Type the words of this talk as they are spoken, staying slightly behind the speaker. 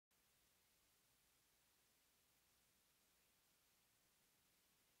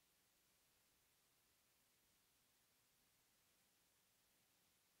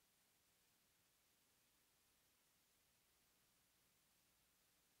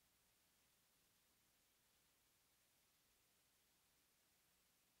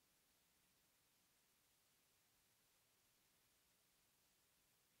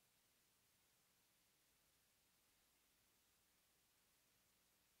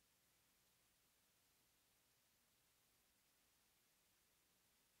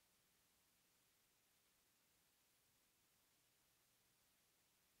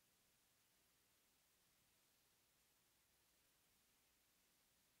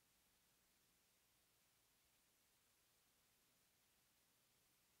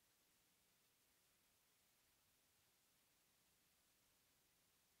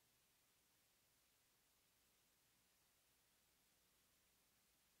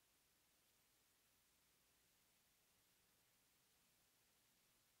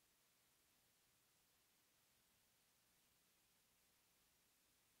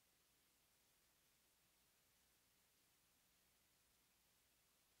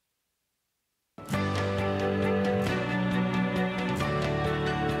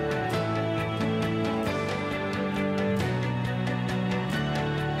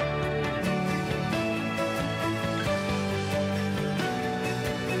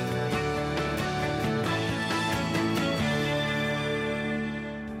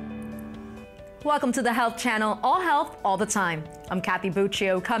Welcome to the Health Channel, all health, all the time. I'm Kathy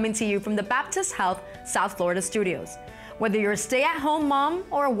Buccio, coming to you from the Baptist Health South Florida studios. Whether you're a stay-at-home mom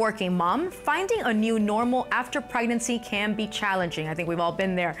or a working mom, finding a new normal after pregnancy can be challenging. I think we've all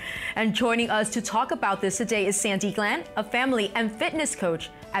been there. And joining us to talk about this today is Sandi Glandt, a family and fitness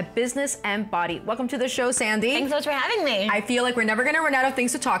coach at Business and Body. Welcome to the show, Sandi. Thanks so much for having me. I feel like we're never going to run out of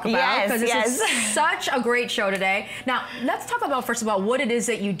things to talk about because this is such a great show today. Now, let's talk about, first of all, what it is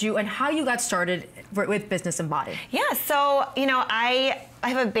that you do and how you got started with Business and Body. Yeah, so, I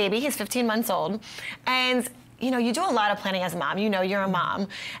have a baby. He's 15 months old. And you do a lot of planning as a mom. You're a mom.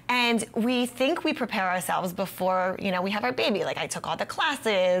 And we think we prepare ourselves before, we have our baby. Like, I took all the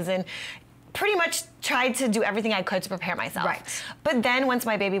classes and pretty much tried to do everything I could to prepare myself. Right. But then once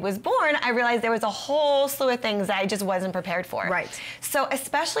my baby was born, I realized there was a whole slew of things that I just wasn't prepared for. Right. So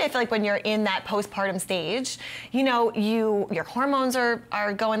especially I feel like when you're in that postpartum stage, your hormones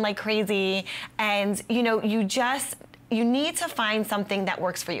are going like crazy, and you need to find something that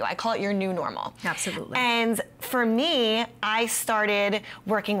works for you. I call it your new normal. Absolutely. And for me, I started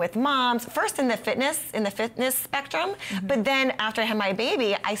working with moms, first in the fitness spectrum, but then after I had my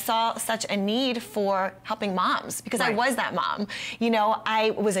baby, I saw such a need for helping moms because I was that mom.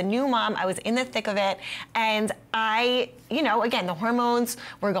 I was a new mom, I was in the thick of it, and again, the hormones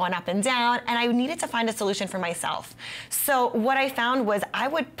were going up and down, and I needed to find a solution for myself. So what I found was I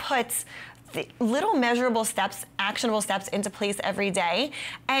would put the little measurable steps, actionable steps into place every day.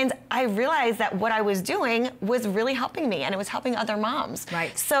 And I realized that what I was doing was really helping me, and it was helping other moms.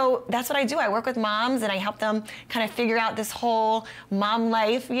 Right. So that's what I do. I work with moms and I help them kind of figure out this whole mom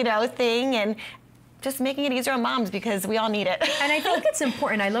life, thing, and just making it easier on moms because we all need it. And I think it's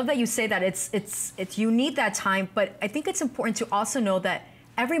important. I love that you say that it's you need that time, but I think it's important to also know that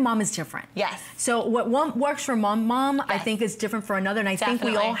every mom is different. Yes. So what one works for mom, yes, I think is different for another. And I think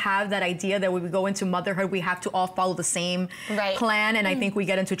we all have that idea that when we go into motherhood, we have to all follow the same plan. And I think we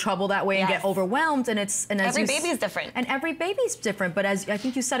get into trouble that way and get overwhelmed. And every baby is different. And every baby's different. But as I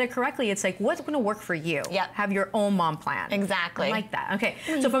think you said it correctly, it's like, what's going to work for you? Yep. Have your own mom plan. Exactly. I like that. Okay.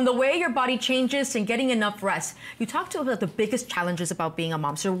 So from the way your body changes and getting enough rest, you talked about the biggest challenges about being a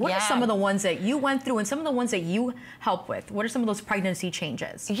mom. So what are some of the ones that you went through and some of the ones that you help with? What are some of those pregnancy changes?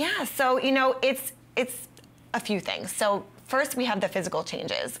 Yeah, so it's a few things. So first we have the physical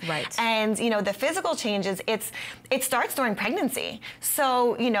changes. Right. And the physical changes, it starts during pregnancy.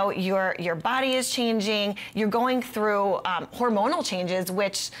 So your body is changing, you're going through hormonal changes,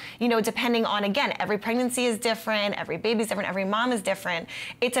 which depending on, again, every pregnancy is different, every baby's different, every mom is different.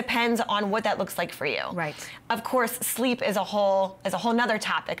 It depends on what that looks like for you. Right. Of course, sleep is a whole nother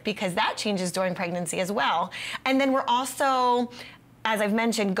topic because that changes during pregnancy as well. And then we're also, as I've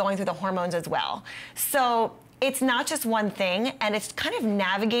mentioned, going through the hormones as well. So it's not just one thing, and it's kind of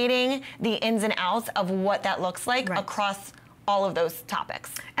navigating the ins and outs of what that looks like across all of those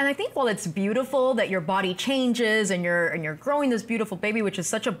topics. And I think while it's beautiful that your body changes and you're growing this beautiful baby, which is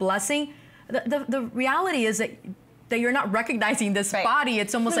such a blessing, the reality is that you're not recognizing this body.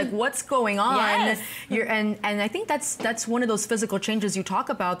 It's almost like, what's going on? Yes. And I think that's one of those physical changes you talk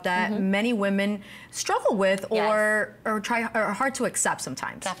about that many women struggle with or are hard to accept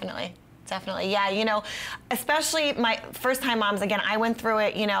sometimes. Definitely. Yeah, especially my first time moms, again, I went through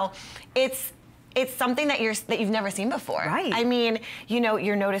it, it's something that you've never seen before. Right. I mean,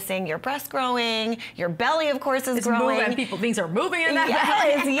 you're noticing your breast growing, your belly, of course, is growing. And things are moving in that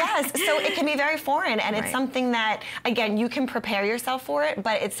belly. Yes. So it can be very foreign, and it's something that, again, you can prepare yourself for it,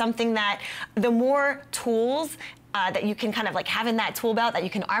 but it's something that the more tools that you can kind of like have in that tool belt that you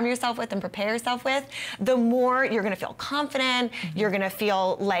can arm yourself with and prepare yourself with, the more you're going to feel confident, you're going to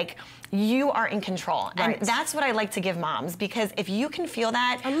feel like you are in control. And that's what I like to give moms, because if you can feel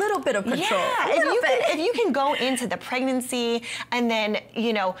that, a little bit of control. Yeah, if you can go into the pregnancy and then,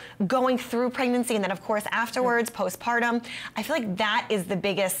 going through pregnancy and then of course afterwards, postpartum, I feel like that is the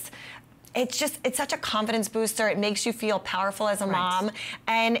biggest. It's such a confidence booster. It makes you feel powerful as a mom,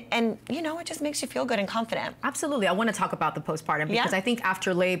 and it just makes you feel good and confident. Absolutely. I want to talk about the postpartum because I think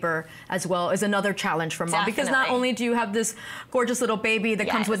after labor as well is another challenge for mom. Because not only do you have this gorgeous little baby that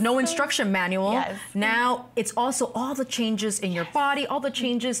comes with no instruction manual, now it's also all the changes in your body, all the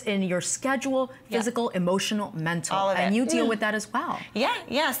changes in your schedule, physical, emotional, mental. All of it. And you deal with that as well.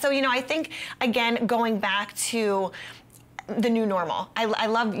 Yeah. So, I think, again, going back to the new normal. I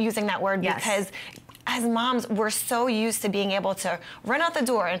love using that word because as moms, we're so used to being able to run out the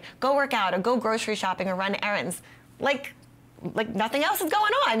door and go work out or go grocery shopping or run errands. Like like nothing else is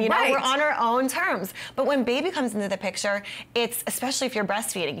going on, you know, we're on our own terms. But when baby comes into the picture, it's, especially if you're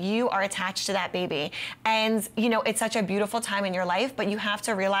breastfeeding, you are attached to that baby. And, you know, it's such a beautiful time in your life, but you have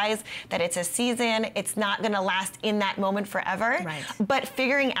to realize that it's a season. It's not going to last in that moment forever. But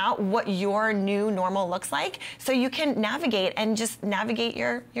figuring out what your new normal looks like so you can navigate and just navigate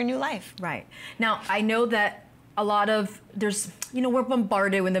your new life. Now, I know that a lot of, you know, we're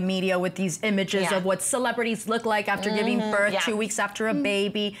bombarded in the media with these images of what celebrities look like after giving birth, 2 weeks after a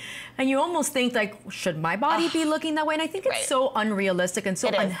baby. And you almost think like, should my body be looking that way? And I think it's so unrealistic and so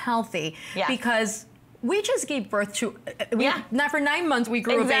unhealthy because we just gave birth to, not for 9 months we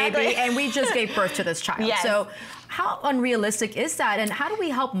grew a baby and we just gave birth to this child. So how unrealistic is that? And how do we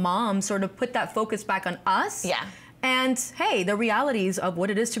help moms sort of put that focus back on us? And hey, the realities of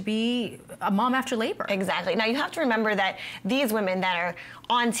what it is to be a mom after labor. Exactly. Now you have to remember that these women that are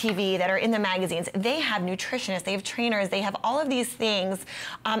on TV, that are in the magazines, they have nutritionists, they have trainers, they have all of these things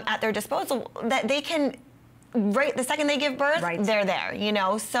at their disposal that they can, right the second they give birth, they're there, you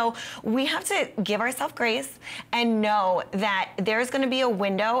know? So we have to give ourselves grace and know that there's gonna be a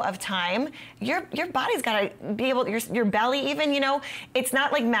window of time. Your body's gotta be able, your belly even, you know, it's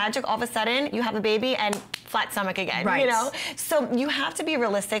not like magic all of a sudden you have a baby and flat stomach again, you know? So you have to be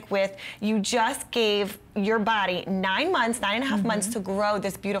realistic with, you just gave your body 9 months, 9.5 months to grow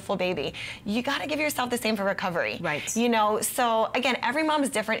this beautiful baby. You gotta give yourself the same for recovery. You know, so again, every mom is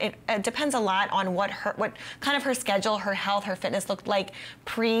different. It depends a lot on what kind of her schedule, her health, her fitness looked like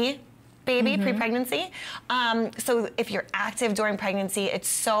pre-baby, pre-pregnancy. So if you're active during pregnancy, there's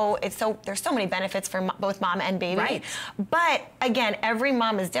so many benefits for both mom and baby. But again, every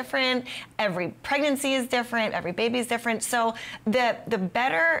mom is different, every pregnancy is different, every baby is different. So the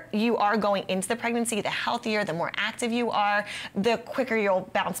better you are going into the pregnancy, the healthier, the more active you are, the quicker you'll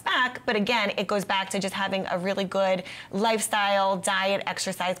bounce back. But again, it goes back to just having a really good lifestyle, diet,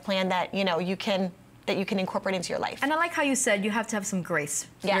 exercise plan that, you know, you can incorporate into your life. And I like how you said you have to have some grace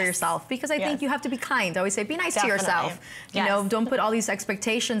for yourself, because I think you have to be kind. I always say, be nice to yourself. You know, don't put all these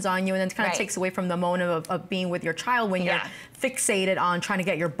expectations on you, and then it kind of takes away from the moment of being with your child when you're fixated on trying to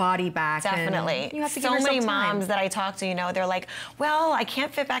get your body back. Definitely. And you have to so give many yourself time. moms that I talk to, you know, they're like, well, I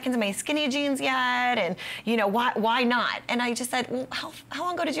can't fit back into my skinny jeans yet, and you know, why not? And I just said, well, how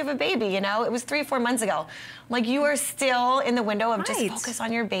long ago did you have a baby? You know, it was 3 or 4 months ago. Like, you are still in the window of just focus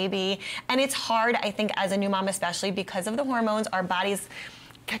on your baby. And it's hard, I think, as a new mom, especially because of the hormones, our body's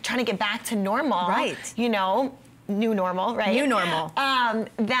trying to get back to normal. You know, new normal, New normal.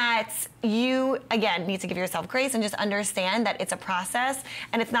 That you, again, need to give yourself grace and just understand that it's a process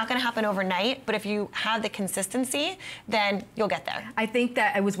and it's not going to happen overnight. But if you have the consistency, then you'll get there. I think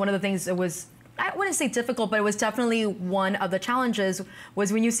that it was one of the things that was, I wouldn't say difficult, but it was definitely one of the challenges,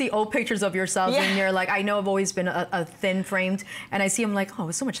 was when you see old pictures of yourselves and you're like, I know I've always been a thin framed, and I see them like, oh,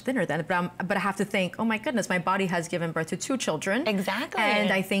 it's so much thinner then. But I have to think, oh my goodness, my body has given birth to 2 children.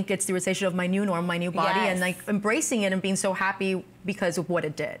 And I think it's the realization of my new norm, my new body, and like embracing it and being so happy because of what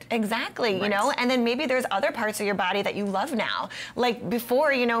it did. You know, and then maybe there's other parts of your body that you love now. Like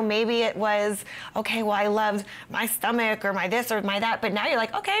before, you know, maybe it was, okay, well, I loved my stomach or my this or my that, but now you're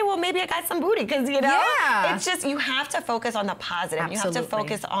like, okay, well, maybe I got some booty, because, you know, it's just, you have to focus on the positive. You have to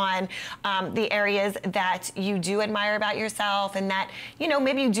focus on the areas that you do admire about yourself, and that, you know,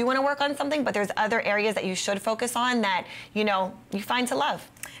 maybe you do want to work on something, but there's other areas that you should focus on that, you know, you find to love.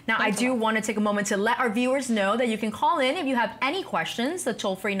 Now, I do want to take a moment to let our viewers know that you can call in if you have any questions. The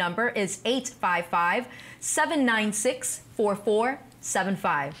toll-free number is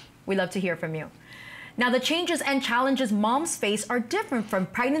 855-796-4475. We love to hear from you. Now, the changes and challenges moms face are different from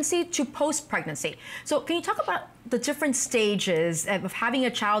pregnancy to post-pregnancy. So can you talk about the different stages of having a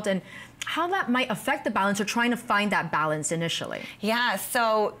child and how that might affect the balance, or trying to find that balance initially? Yeah,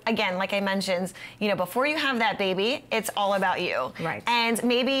 so again, like I mentioned, you know, before you have that baby, it's all about you. And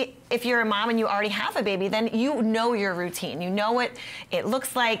maybe if you're a mom and you already have a baby, then you know your routine. You know what it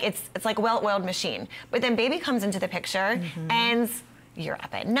looks like. It's like a well-oiled machine. But then baby comes into the picture and you're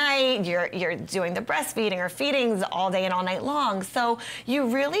up at night, you're doing the breastfeeding or feedings all day and all night long. So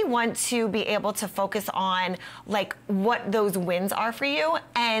you really want to be able to focus on like what those wins are for you,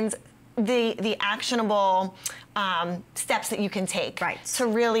 and the actionable steps that you can take to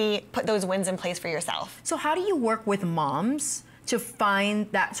really put those wins in place for yourself. So how do you work with moms to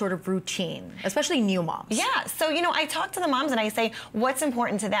find that sort of routine, especially new moms? Yeah, so, I talk to the moms and I say, what's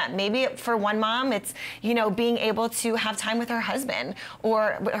important to them? Maybe for one mom, it's, being able to have time with her husband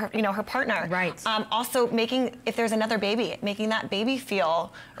or, her partner. Right. Also if there's another baby, making that baby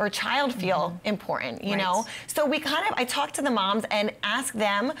feel or child feel important, you know? So I talk to the moms and ask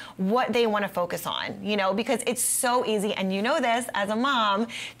them what they want to focus on, because it's so easy, and this as a mom,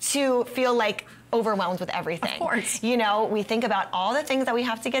 to feel like overwhelmed with everything. Of course. We think about all the things that we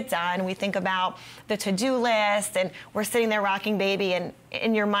have to get done. We think about the to-do list, and we're sitting there rocking baby, and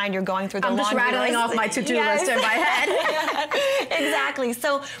in your mind you're going through the laundry list. I'm just rattling off my to-do list in my head. Exactly.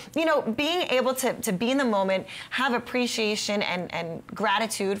 So, being able to be in the moment, have appreciation and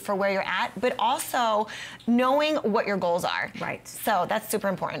gratitude for where you're at, but also knowing what your goals are. Right. So that's super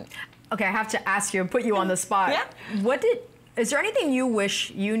important. Okay, I have to ask you and put you on the spot. Yeah. Is there anything you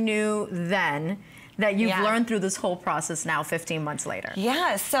wish you knew then that you've learned through this whole process now 15 months later?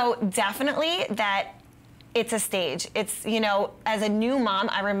 Yeah, so definitely that it's a stage. It's, as a new mom,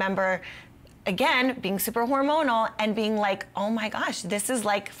 I remember, again, being super hormonal and being like, oh my gosh, this is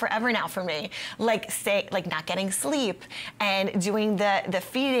like forever now for me. Like not getting sleep and doing the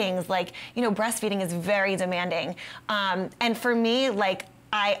feedings, breastfeeding is very demanding. And for me,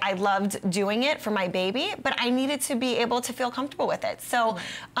 I loved doing it for my baby, but I needed to be able to feel comfortable with it. So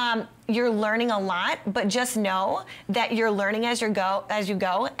you're learning a lot, but just know that you're learning as you go.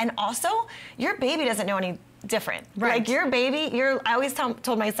 And also, your baby doesn't know any different. Right. Like your baby, I always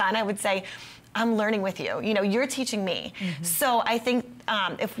told my son, I would say, I'm learning with you. You're teaching me. Mm-hmm. So I think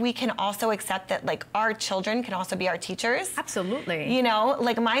if we can also accept that, our children can also be our teachers. Absolutely.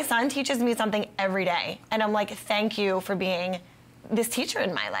 My son teaches me something every day, and I'm like, thank you for being this teacher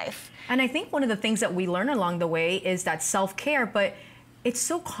in my life. And I think one of the things that we learn along the way is that self-care, but it's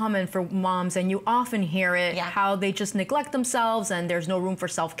so common for moms, and you often hear it, how they just neglect themselves and there's no room for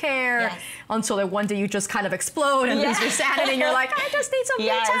self-care until one day you just kind of explode and lose your sanity and you're like, I just need some me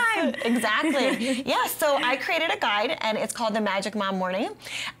time. Exactly. Yeah, so I created a guide, and it's called the Magic Mom Morning.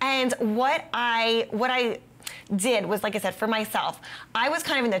 And what I did was, like I said, for myself, I was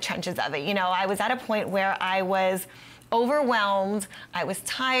kind of in the trenches of it. I was at a point where I was overwhelmed, I was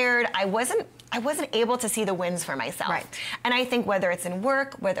tired, I wasn't able to see the wins for myself. Right. And I think whether it's in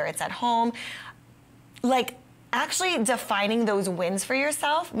work, whether it's at home, actually defining those wins for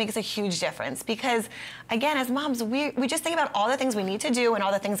yourself makes a huge difference, because again, as moms, we just think about all the things we need to do and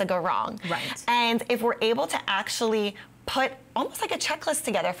all the things that go wrong. Right. And if we're able to actually put almost like a checklist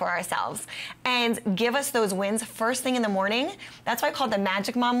together for ourselves and give us those wins first thing in the morning. That's why I call it the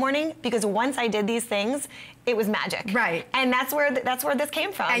Magic Mom Morning, because once I did these things, it was magic. Right. And that's where this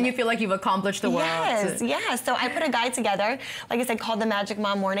came from. And you feel like you've accomplished the world. Yes. So I put a guide together, like I said, called the Magic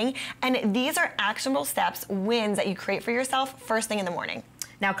Mom Morning. And these are actionable steps, wins that you create for yourself first thing in the morning.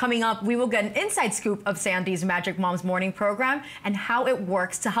 Now, coming up, we will get an inside scoop of Sandi's Magic Moms Morning program and how it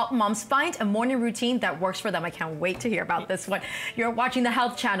works to help moms find a morning routine that works for them. I can't wait to hear about this one. You're watching the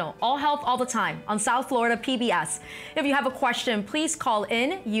Health Channel, all health, all the time, on South Florida PBS. If you have a question, please call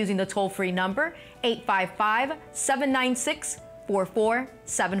in using the toll-free number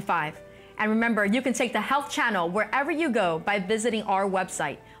 855-796-4475. And remember, you can take the Health Channel wherever you go by visiting our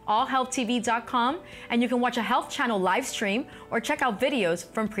website, allhealthtv.com, and you can watch a Health Channel live stream or check out videos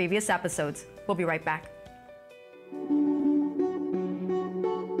from previous episodes. We'll be right back.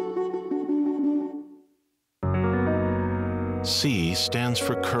 C stands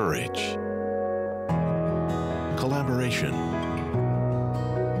for courage, collaboration,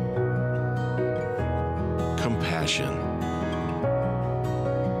 compassion,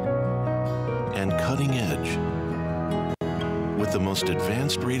 and cutting edge. With the most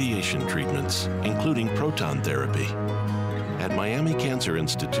advanced radiation treatments, including proton therapy. At Miami Cancer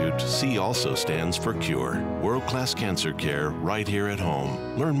Institute, C also stands for cure. World-class cancer care right here at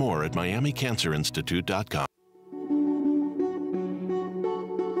home. Learn more at miamicancerinstitute.com.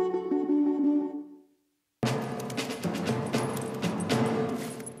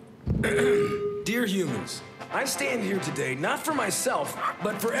 Dear humans, I stand here today not for myself,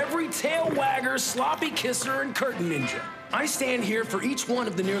 but for every tail wagger, sloppy kisser, and curtain ninja. I stand here for each one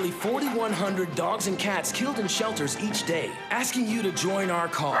of the nearly 4,100 dogs and cats killed in shelters each day, asking you to join our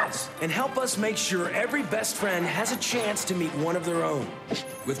cause and help us make sure every best friend has a chance to meet one of their own.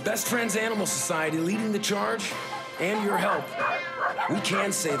 With Best Friends Animal Society leading the charge, and your help, we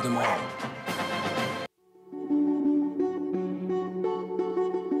can save them all.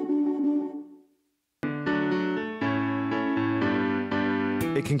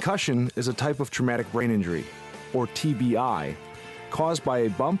 A concussion is a type of traumatic brain injury, or TBI, caused by a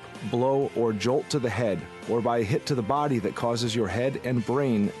bump, blow, or jolt to the head, or by a hit to the body that causes your head and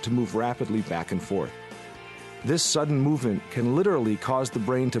brain to move rapidly back and forth. This sudden movement can literally cause the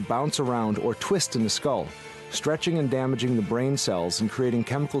brain to bounce around or twist in the skull, stretching and damaging the brain cells and creating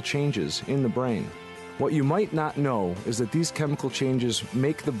chemical changes in the brain. What you might not know is that these chemical changes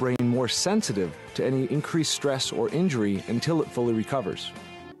make the brain more sensitive to any increased stress or injury until it fully recovers.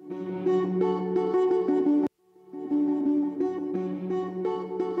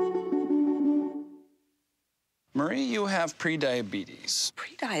 Marie, you have prediabetes.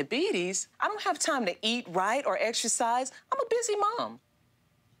 Prediabetes? I don't have time to eat right or exercise. I'm a busy mom.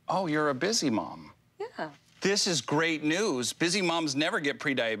 Oh, you're a busy mom. Yeah. This is great news. Busy moms never get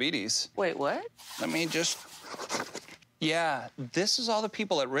prediabetes. Wait, what? Let me just... Yeah, this is all the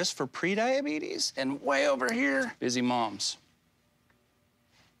people at risk for prediabetes, and way over here, busy moms.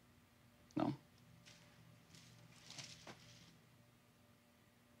 No?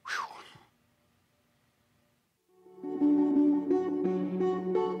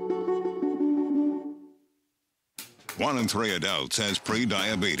 One in 3 adults has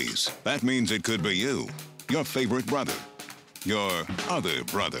prediabetes. That means it could be you, your favorite brother, your other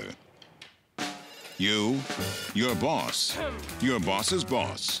brother. You, your boss, your boss's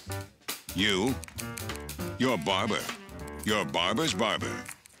boss. You, your barber, your barber's barber.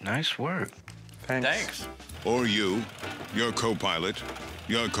 Nice work. Thanks. Or you, your co-pilot,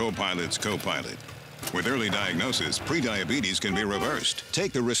 your co-pilot's co-pilot. With early diagnosis, prediabetes can be reversed.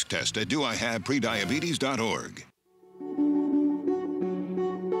 Take the risk test at doihaveprediabetes.org.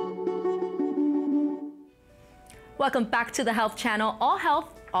 Welcome back to the Health Channel, all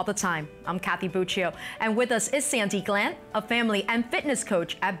health, all the time. I'm Kathy Buccio, and with us is Sandi Glandt, a family and fitness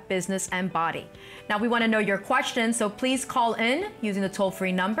coach at Business and Body. Now, we want to know your questions, so please call in using the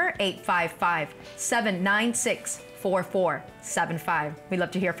toll-free number 855-796-4475. We'd love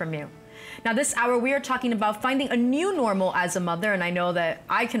to hear from you. Now, this hour, we are talking about finding a new normal as a mother, and I know that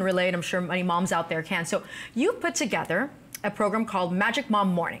I can relate. I'm sure many moms out there can. So you put together a program called Magic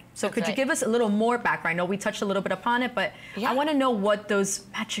Mom Morning. So could you give us a little more background? I know we touched a little bit upon it, but I want to know what those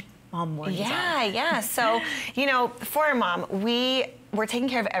Magic Mom Mornings are. Yeah. So, you know, for a mom, we're taking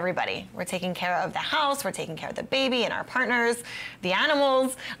care of everybody. We're taking care of the house, we're taking care of the baby and our partners, the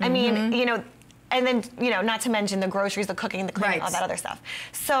animals. I mean, you know, and then, you know, not to mention the groceries, the cooking, the cleaning, all that other stuff.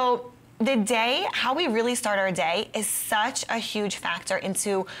 So the day, how we really start our day is such a huge factor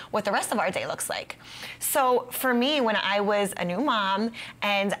into what the rest of our day looks like. So for me, when I was a new mom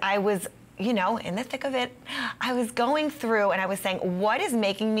and I was, you know, in the thick of it, I was going through and I was saying, what is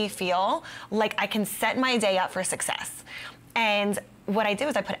making me feel like I can set my day up for success? And what I did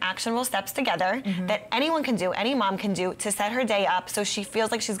was I put actionable steps together that anyone can do, any mom can do to set her day up so she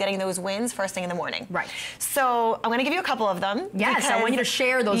feels like she's getting those wins first thing in the morning. Right. So I'm gonna give you a couple of them. Yes, I want you to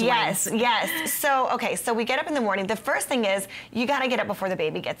share those wins. Yes. So, okay, so we get up in the morning. The first thing is you gotta get up before the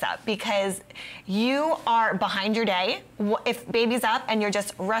baby gets up because you are behind your day. If baby's up and you're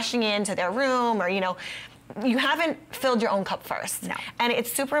just rushing into their room or, you know, you haven't filled your own cup first. No. And it's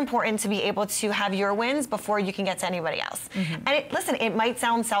super important to be able to have your wins before you can get to anybody else. And listen, it might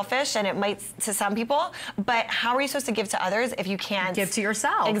sound selfish and it might to some people, but how are you supposed to give to others if you can't give to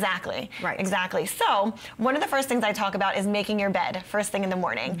yourself? Exactly. Right. Exactly. So one of the first things I talk about is making your bed first thing in the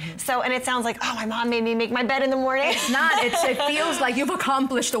morning. So, and it sounds like, oh, my mom made me make my bed in the morning. It's not. It feels like you've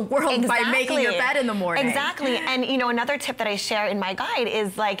accomplished the world by making your bed in the morning. Exactly. And you know, another tip that I share in my guide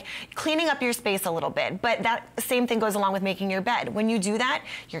is like cleaning up your space a little bit, but that same thing goes along with making your bed. When you do that,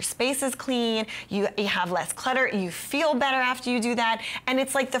 your space is clean, you have less clutter, you feel better after you do that, and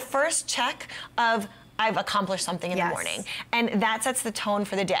it's like the first check of I've accomplished something in the morning. And that sets the tone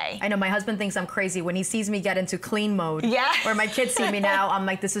for the day. I know my husband thinks I'm crazy when he sees me get into clean mode. Yeah. Or my kids see me now, I'm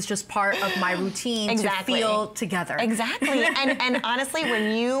like, this is just part of my routine to feel together. Exactly. and honestly,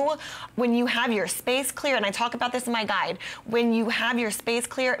 when you have your space clear, and I talk about this in my guide, when you have your space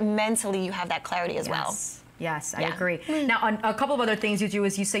clear, mentally you have that clarity as well. Yes, I agree. Now, on a couple of other things you do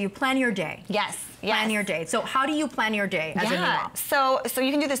is you say you plan your day. Yes. Plan your day. So how do you plan your day as a new mom? So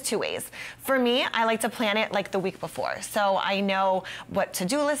you can do this two ways. For me, I like to plan it like the week before. So I know what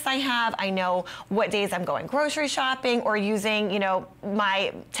to-do lists I have. I know what days I'm going grocery shopping or using, you know,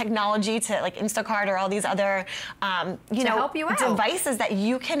 my technology to like Instacart or all these other, you know, help you out. Devices that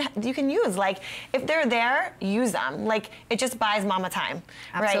you can use. Like if they're there, use them. Like it just buys mama time.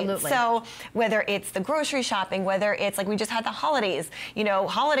 Absolutely. Right? So whether it's the grocery shopping, whether it's like we just had the holidays, you know,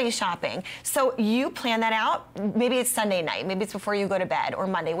 holiday shopping. So you plan that out. Maybe it's Sunday night, maybe it's before you go to bed or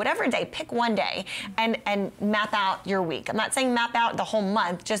Monday, whatever day, pick one day and map out your week. I'm not saying map out the whole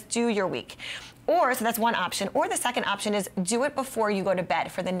month, just do your week. Or, so that's one option. Or the second option is do it before you go to bed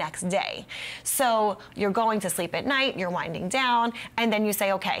for the next day. So you're going to sleep at night, you're winding down, and then you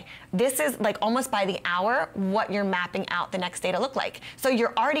say, okay, this is like almost by the hour what you're mapping out the next day to look like. So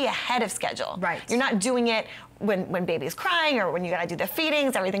you're already ahead of schedule. Right. You're not doing it when baby's crying or when you gotta do the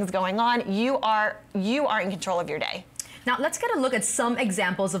feedings, everything's going on. You are in control of your day. Now let's get a look at some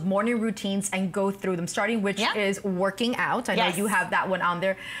examples of morning routines and go through them, starting which is working out. I know you have that one on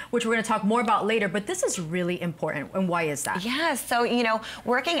there, which we're gonna talk more about later, but this is really important. And why is that? Yeah, so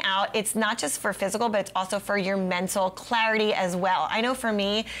working out, it's not just for physical, but it's also for your mental clarity as well. I know for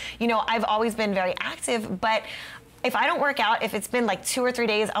me, I've always been very active, but if I don't work out, if it's been like 2 or 3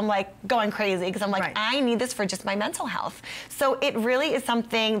 days, I'm like going crazy because I'm like, I need this for just my mental health. So it really is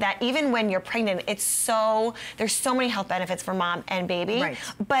something that even when you're pregnant, there's so many health benefits for mom and baby. Right.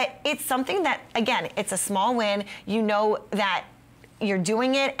 But it's something that, again, it's a small win. You know that you're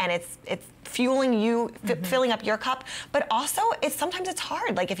doing it and it's fueling you, filling up your cup, but also sometimes it's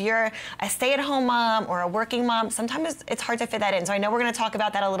hard. Like if you're a stay-at-home mom or a working mom, sometimes it's hard to fit that in. So I know we're gonna talk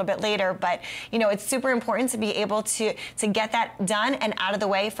about that a little bit later, but it's super important to be able to get that done and out of the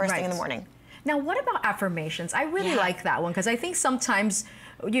way first thing in the morning. Now, what about affirmations? I really like that one because I think sometimes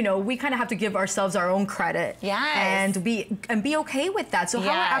we kind of have to give ourselves our own credit and be okay with that. So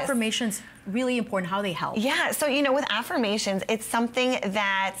how are affirmations really important? How they help? Yeah, so with affirmations, it's something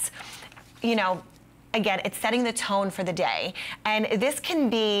that again, it's setting the tone for the day. And this can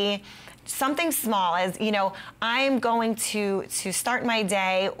be something small as, I'm going to start my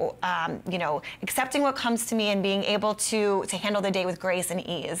day, accepting what comes to me and being able to handle the day with grace and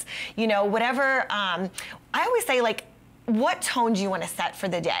ease. Whatever, I always say, like, what tone do you want to set for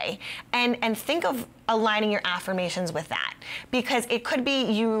the day? And think of aligning your affirmations with that. Because it could be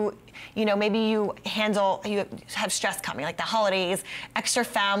maybe you have stress coming, like the holidays, extra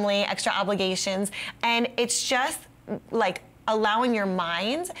family, extra obligations, and it's just like allowing your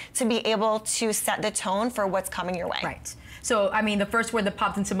mind to be able to set the tone for what's coming your way. Right. So, I mean, the first word that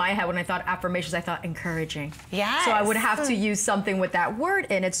popped into my head when I thought affirmations, I thought encouraging. Yes. So I would have to use something with that word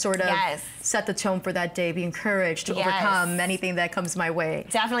in it, sort of set the tone for that day, be encouraged to overcome anything that comes my way.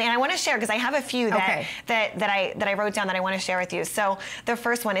 Definitely, and I want to share, because I have a few that I wrote down that I want to share with you. So the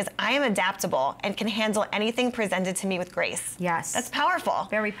first one is, I am adaptable and can handle anything presented to me with grace. Yes. That's powerful.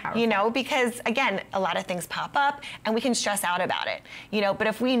 Very powerful. Because again, a lot of things pop up and we can stress out about it. But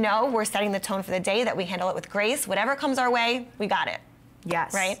if we know we're setting the tone for the day, that we handle it with grace, whatever comes our way, we got it.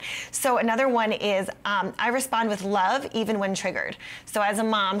 Yes. Right? So another one is, I respond with love even when triggered. So as a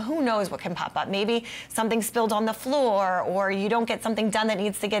mom, who knows what can pop up? Maybe something spilled on the floor, or you don't get something done that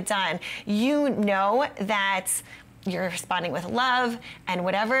needs to get done. You know that you're responding with love, and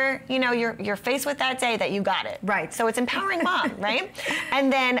whatever you're faced with that day, that you got it. Right. So it's empowering mom, right?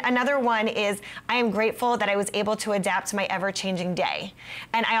 And then another one is, I am grateful that I was able to adapt to my ever-changing day.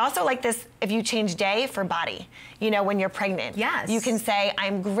 And I also like this, if you change day for body, when you're pregnant. Yes. You can say,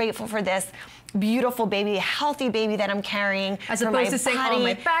 I'm grateful for this beautiful baby, healthy baby that I'm carrying. As opposed to saying, oh,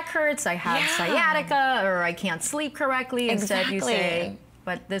 my back hurts, I have sciatica, or I can't sleep correctly. Instead you say,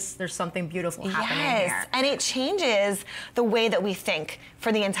 but there's something beautiful happening here. And it changes the way that we think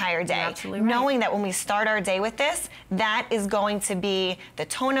for the entire day. You're absolutely right. Knowing that when we start our day with this, that is going to be the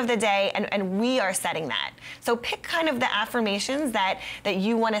tone of the day, and we are setting that. So pick kind of the affirmations that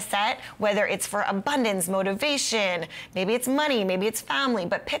you want to set, whether it's for abundance, motivation, maybe it's money, maybe it's family,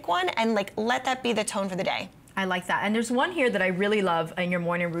 but pick one and let that be the tone for the day. I like that. And there's one here that I really love in your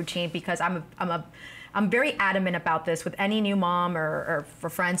morning routine, because I'm very adamant about this with any new mom or for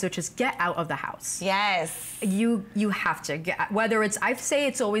friends, which is get out of the house. Yes. You have to get, whether it's, I say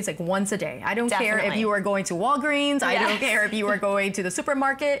it's always like once a day. I don't care if you are going to Walgreens. I don't care if you are going to the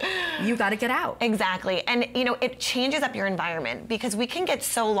supermarket. You got to get out. Exactly. And it changes up your environment, because we can get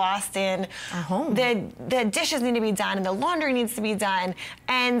so lost in our home. The dishes need to be done and the laundry needs to be done.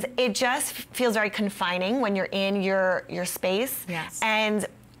 And it just feels very confining when you're in your space. Yes. And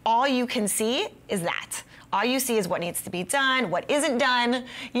all you can see is that. All you see is what needs to be done, what isn't done,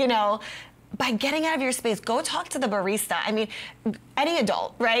 By getting out of your space, go talk to the barista. I mean, any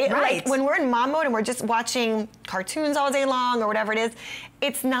adult, right? Right. When we're in mom mode and we're just watching cartoons all day long or whatever it is,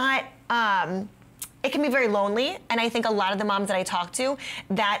 it's not, it can be very lonely. And I think a lot of the moms that I talk to,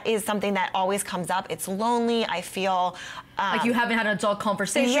 that is something that always comes up. It's lonely. I feel Like you haven't had an adult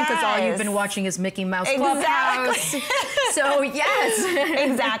conversation because all you've been watching is Mickey Mouse Clubhouse. So yes.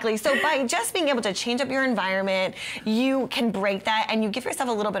 Exactly. So by just being able to change up your environment, you can break that and you give yourself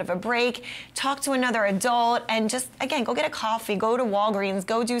a little bit of a break, talk to another adult, and just, again, go get a coffee, go to Walgreens,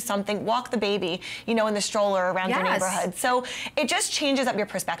 go do something, walk the baby, you know, in the stroller around your neighborhood. So it just changes up your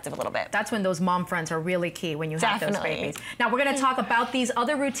perspective a little bit. That's when those mom friends are really key when you have those babies. Now we're going to talk about these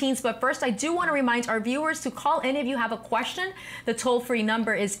other routines, but first I do want to remind our viewers to call in if you have a question. The toll-free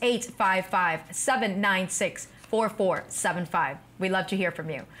number is 855-796-4475. We love to hear from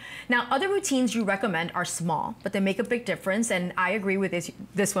you. Now, other routines you recommend are small, but they make a big difference, and I agree with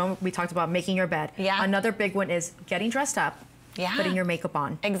this one. We talked about making your bed. Yeah. Another big one is getting dressed up, putting your makeup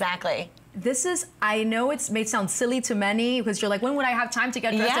on. Exactly. This is, I know it may sound silly to many because you're like, when would I have time to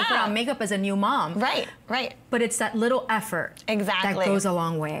get dressed and put on makeup as a new mom? Right, right. But it's that little effort that goes a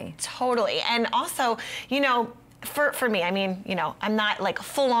long way. Totally. And also, you know, for me, I mean, you know, I'm not like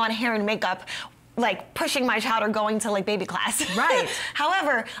full on hair and makeup, like pushing my child or going to like baby class. Right.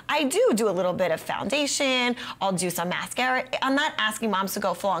 However, I do a little bit of foundation. I'll do some mascara. I'm not asking moms to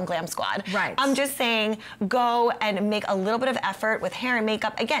go full on glam squad. Right. I'm just saying go and make a little bit of effort with hair and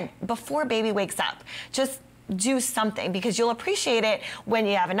makeup. Again, before baby wakes up, just do something, because you'll appreciate it when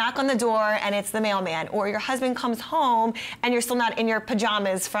you have a knock on the door and it's the mailman, or your husband comes home and you're still not in your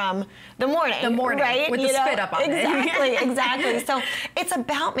pajamas from the morning. Right? With the spit up on exactly, it. Exactly. So it's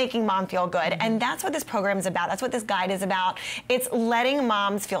about making mom feel good, and that's what this program is about. That's what this guide is about. It's letting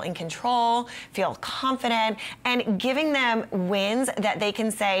moms feel in control, feel confident, and giving them wins that they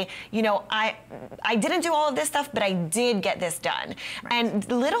can say, you know, I didn't do all of this stuff, but I did get this done. Right. And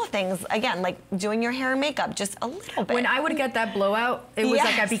little things, again, like doing your hair and makeup, just a little bit. When I would get that blowout, it was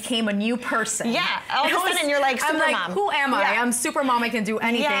like I became a new person. Yeah, all of a sudden you're like super mom. I'm like, who am I? I'm super mom, I can do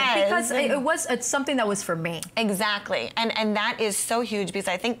anything. Yes. Because it's something that was for me. Exactly, and that is so huge, because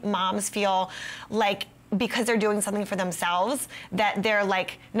I think moms feel like, because they're doing something for themselves, that they're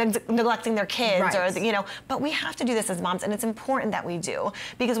like neglecting their kids, or, you know, but we have to do this as moms, and it's important that we do,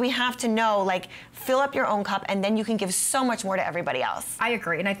 because we have to know, like, fill up your own cup, and then you can give so much more to everybody else. I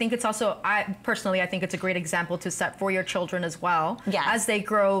agree, and I think it's also, I think it's a great example to set for your children as well. Yes. As they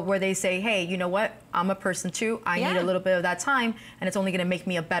grow, where they say, hey, you know what, I'm a person too, I need a little bit of that time, and it's only gonna make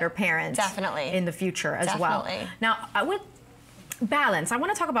me a better parent. Definitely. In the future as well. Now, balance. I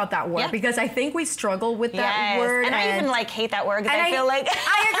want to talk about that word because I think we struggle with that word. And I even like hate that word, because I feel like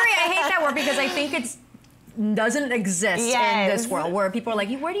I agree. I hate that word because I think it doesn't exist in this world, where people are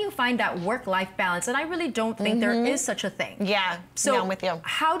like, where do you find that work-life balance? And I really don't think there is such a thing. Yeah. So I'm with you.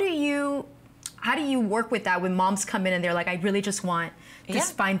 How do you work with that when moms come in and they're like, I really just want to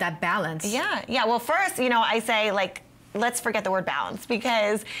find that balance? Yeah. Well, first, you know, I say, like, let's forget the word balance,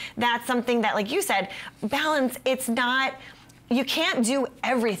 because that's something that, like you said, balance, it's not, you can't do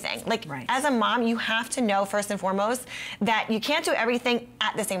everything. Like, as a mom, you have to know first and foremost that you can't do everything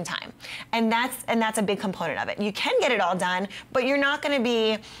at the same time. And that's a big component of it. You can get it all done, but you're not gonna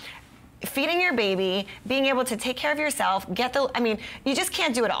be feeding your baby, being able to take care of yourself, you just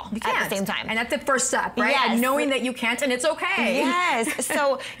can't do it all at the same time. And that's the first step, right? Yes. And knowing that you can't, and it's okay. Yes.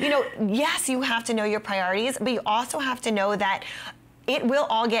 So, you know, yes, you have to know your priorities, but you also have to know that it will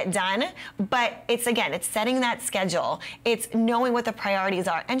all get done, but it's setting that schedule. It's knowing what the priorities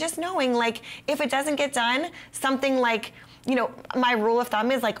are, and just knowing, like, if it doesn't get done, something like, you know, my rule of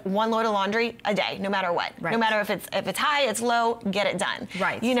thumb is like 1 load of laundry a day, no matter what. Right. No matter if it's high, it's low, get it done.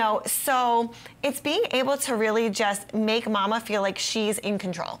 Right. You know, so it's being able to really just make mama feel like she's in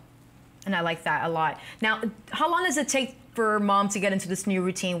control. And I like that a lot. Now, how long does it take for mom to get into this new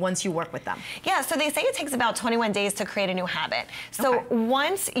routine once you work with them? Yeah, so they say it takes about 21 days to create a new habit. So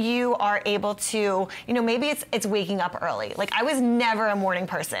once you are able to, you know, maybe it's waking up early. Like, I was never a morning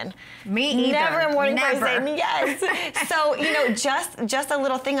person. Me either. Never a morning person, yes. So, you know, just a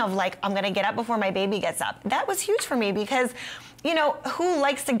little thing of like, I'm gonna get up before my baby gets up. That was huge for me, because, you know, who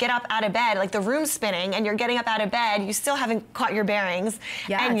likes to get up out of bed, like the room's spinning and you're getting up out of bed, you still haven't caught your bearings,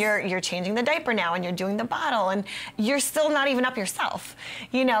 and you're changing the diaper now, and you're doing the bottle, and you're still not even up yourself,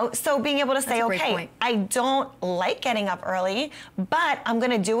 you know? So being able to say, okay, I don't like getting up early, but I'm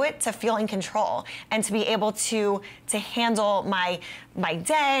gonna do it to feel in control and to be able to handle my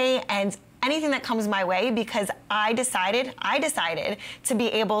day and anything that comes my way, because I decided to be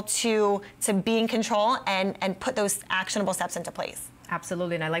able to be in control and put those actionable steps into place.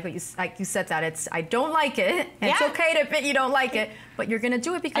 Absolutely, and I like what you said that I don't like it. And it's okay to admit you don't like it, but you're gonna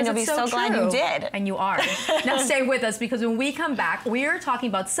do it because it's so true. And you'll be so glad you did. And you are. Now stay with us, because when we come back, we're talking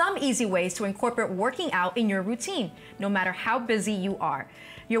about some easy ways to incorporate working out in your routine, no matter how busy you are.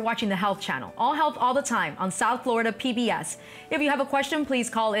 You're watching the Health Channel, all health all the time on South Florida PBS. If you have a question, please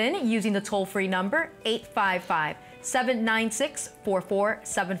call in using the toll-free number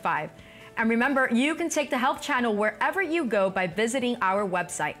 855-796-4475. And remember, you can take the Health Channel wherever you go by visiting our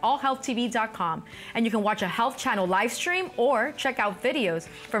website, allhealthtv.com. And you can watch a Health Channel live stream or check out videos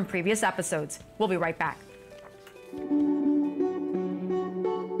from previous episodes. We'll be right back.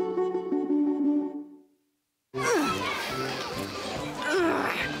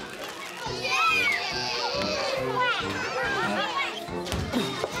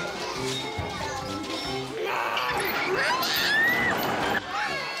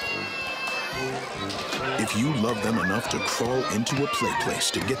 If you love them enough to crawl into a play place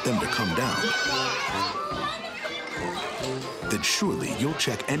to get them to come down, then surely you'll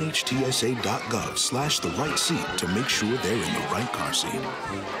check nhtsa.gov/the right seat to make sure they're in the right car seat.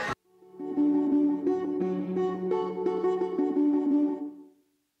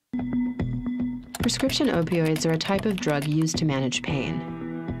 Prescription opioids are a type of drug used to manage pain.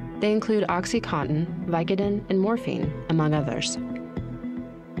 They include OxyContin, Vicodin, and morphine, among others.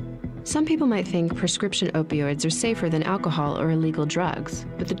 Some people might think prescription opioids are safer than alcohol or illegal drugs,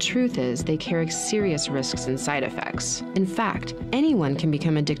 but the truth is they carry serious risks and side effects. In fact, anyone can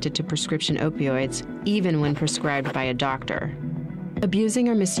become addicted to prescription opioids, even when prescribed by a doctor. Abusing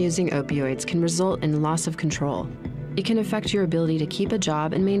or misusing opioids can result in loss of control. It can affect your ability to keep a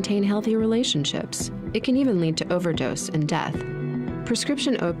job and maintain healthy relationships. It can even lead to overdose and death.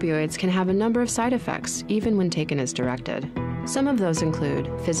 Prescription opioids can have a number of side effects, even when taken as directed. Some of those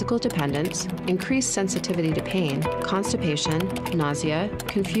include physical dependence, increased sensitivity to pain, constipation, nausea,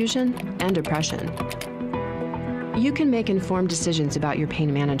 confusion, and depression. You can make informed decisions about your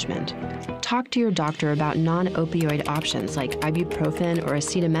pain management. Talk to your doctor about non-opioid options like ibuprofen or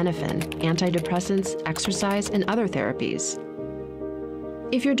acetaminophen, antidepressants, exercise, and other therapies.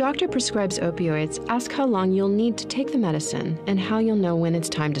 If your doctor prescribes opioids, ask how long you'll need to take the medicine and how you'll know when it's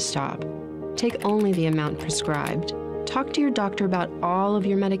time to stop. Take only the amount prescribed. Talk to your doctor about all of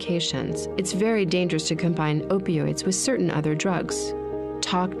your medications. It's very dangerous to combine opioids with certain other drugs.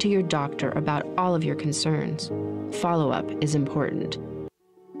 Talk to your doctor about all of your concerns. Follow-up is important.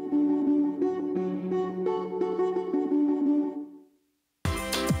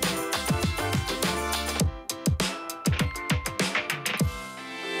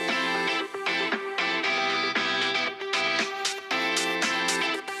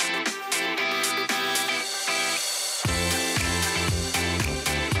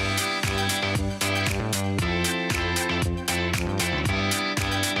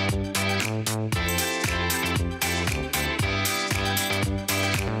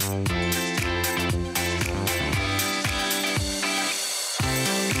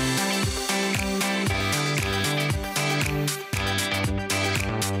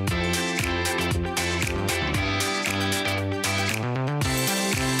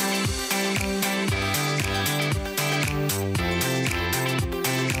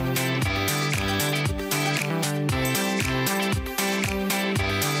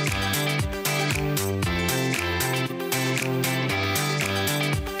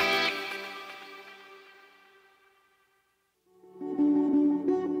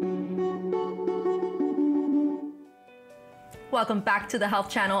 Welcome back to the Health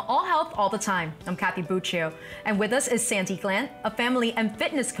Channel, all health all the time. I'm Kathy Buccio, and with us is Sandi Glandt, a family and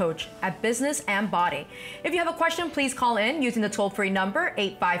fitness coach at Business and Body. If you have a question, please call in using the toll-free number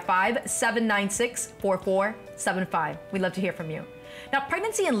 855-796-4475. We'd love to hear from you. Now,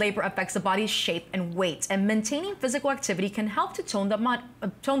 pregnancy and labor affects the body's shape and weight, and maintaining physical activity can help to tone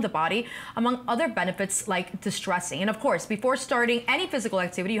the body, among other benefits like distressing. And of course, before starting any physical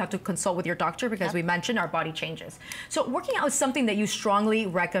activity, you have to consult with your doctor because we mentioned our body changes. So working out is something that you strongly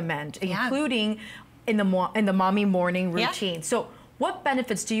recommend, including in the mommy morning routine. So what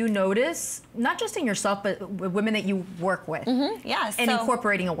benefits do you notice, not just in yourself, but with women that you work with, in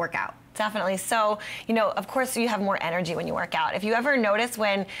incorporating a workout? Definitely. So, you know, of course you have more energy when you work out. If you ever notice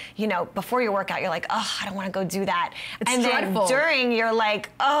when, you know, before your workout, you're like, oh, I don't want to go do that. And dreadful. Then during, you're like,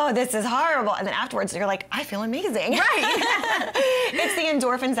 oh, this is horrible. And then afterwards, you're like, I feel amazing. Right. It's the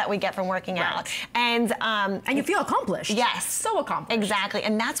endorphins that we get from working out. And you feel accomplished. Yes. So accomplished. Exactly.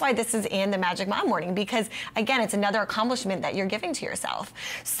 And that's why this is in the Magic Mom Morning, because again, it's another accomplishment that you're giving to yourself.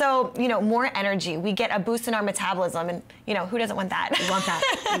 So, you know, more energy. We get a boost in our metabolism, and, you know, who doesn't want that? You want that.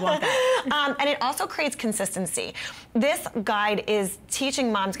 You want that. And it also creates consistency. This guide is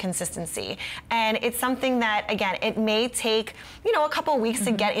teaching moms consistency. And it's something that, again, it may take, you know, a couple weeks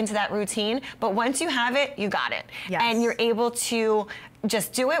to get into that routine, but once you have it, you got it. Yes. And you're able to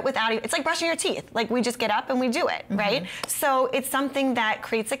just do it without, it's like brushing your teeth. Like we just get up and we do it, right? So it's something that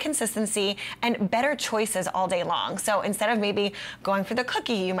creates a consistency and better choices all day long. So instead of maybe going for the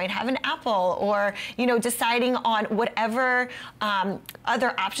cookie, you might have an apple, or, you know, deciding on whatever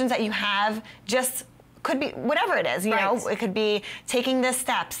other options that you have. Just could be whatever it is, you know, it could be taking the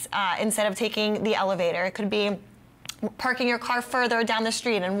steps instead of taking the elevator. It could be parking your car further down the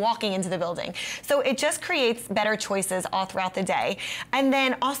street and walking into the building. So it just creates better choices all throughout the day. And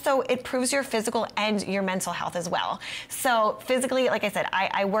then also it improves your physical and your mental health as well. So physically, like I said,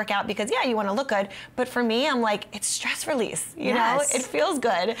 I work out because, yeah, you want to look good. But for me, I'm like, it's stress release, you know? It feels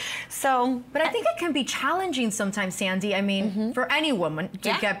good. So. But I think it can be challenging sometimes, Sandi. I mean, for any woman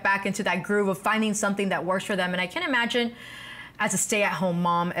to get back into that groove of finding something that works for them. And I can imagine as a stay-at-home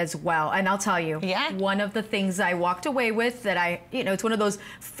mom as well. And I'll tell you, one of the things I walked away with that you know, it's one of those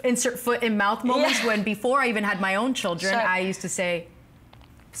insert foot in mouth moments when before I even had my own children, I used to say,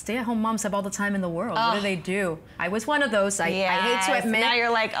 stay-at-home moms have all the time in the world. What do they do? I was one of those. I hate to admit. Now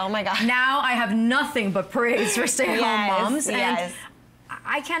you're like, oh my God. Now I have nothing but praise for stay-at-home moms. And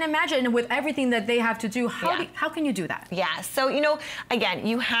I can't imagine with everything that they have to do, how can you do that? Yeah, so, you know, again,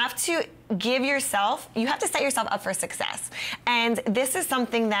 you have to give yourself, you have to set yourself up for success. And this is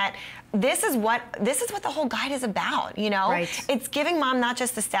something that, this is what the whole guide is about, you know? It's giving mom not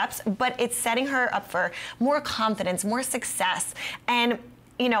just the steps, but it's setting her up for more confidence, more success. And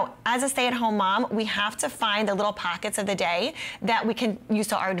you know, as a stay-at-home mom, we have to find the little pockets of the day that we can use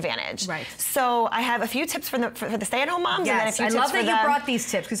to our advantage. So I have a few tips for the stay-at-home moms. Yes, and then a few tips love for that you brought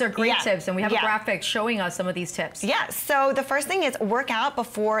these tips. These are great tips, and we have a graphic showing us some of these tips. So the first thing is work out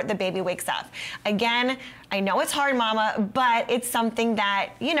before the baby wakes up. Again, I know it's hard, mama, but it's something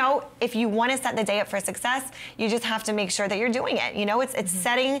that, you know, if you want to set the day up for success, you just have to make sure that you're doing it. You know,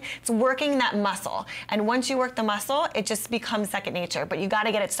 it's working that muscle. And once you work the muscle, it just becomes second nature, but you got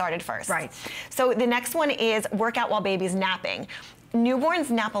to get it started first. So the next one is work out while baby's napping. Newborns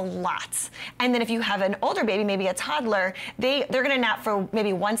nap a lot. And then if you have an older baby, maybe a toddler, they're gonna nap for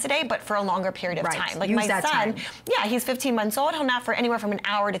maybe once a day, but for a longer period of time. Like my son, he's 15 months old, he'll nap for anywhere from an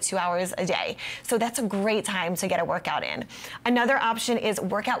hour to 2 hours a day. So that's a great time to get a workout in. Another option is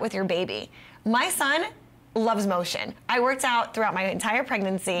work out with your baby. My son loves motion. I worked out throughout my entire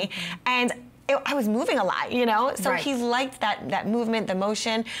pregnancy, and I was moving a lot, you know? So he liked that movement, the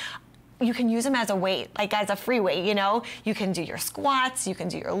motion. You can use them as a weight, like as a free weight, you know? You can do your squats, you can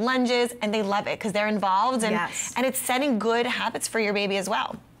do your lunges, and they love it because they're involved, and it's setting good habits for your baby as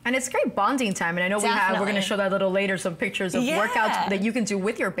well. And it's great bonding time. And I know we're going to show that a little later, some pictures of workouts that you can do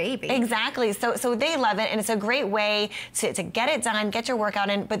with your baby. Exactly. So they love it. And it's a great way to get it done, get your workout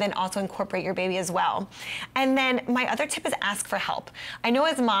in, but then also incorporate your baby as well. And then my other tip is ask for help. I know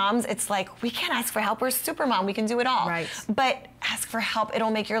as moms, it's like, we can't ask for help. We're super mom. We can do it all. But ask for help. It'll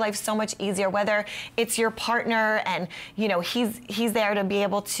make your life so much easier, whether it's your partner and, you know, he's there to be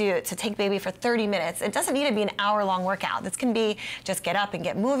able to take baby for 30 minutes. It doesn't need to be an hour-long workout. This can be just get up and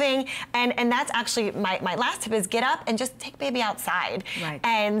get moving. And that's actually my last tip is get up and just take baby outside.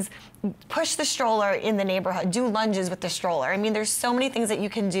 And push the stroller in the neighborhood. Do lunges with the stroller. I mean, there's so many things that you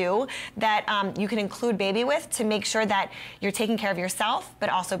can do that you can include baby with to make sure that you're taking care of yourself, but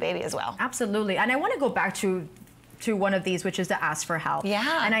also baby as well. Absolutely. And I want to go back to one of these, which is to ask for help.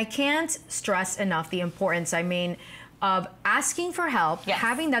 And I can't stress enough the importance, I mean, of asking for help,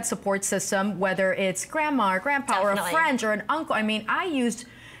 having that support system, whether it's grandma or grandpa or a friend or an uncle. I mean, I used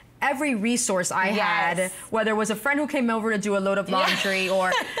every resource I had, whether it was a friend who came over to do a load of laundry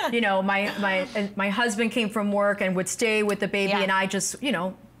or, you know, my husband came from work and would stay with the baby and I just, you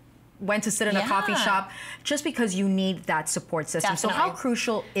know, went to sit in a coffee shop, just because you need that support system. So how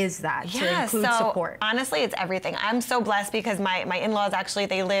crucial is that to include support? Honestly, it's everything. I'm so blessed because my in-laws actually,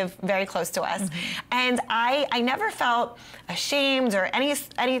 they live very close to us. And I never felt ashamed or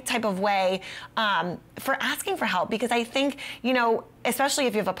any type of way for asking for help, because I think, you know, especially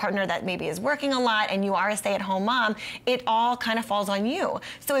if you have a partner that maybe is working a lot and you are a stay-at-home mom, it all kind of falls on you.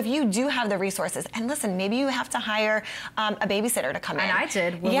 So if you do have the resources, and listen, maybe you have to hire a babysitter to come in. And I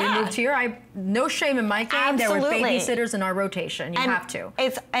did. When we moved here, no shame in my game. There were babysitters in our rotation. You have to.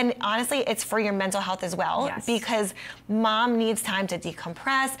 And honestly, it's for your mental health as well, because mom needs time to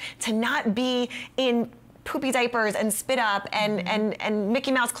decompress, to not be in poopy diapers and spit up and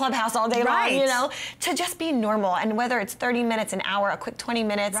Mickey Mouse Clubhouse all day long, you know, to just be normal. And whether it's 30 minutes, an hour, a quick 20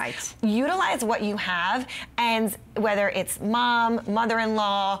 minutes, utilize what you have. And whether it's mom,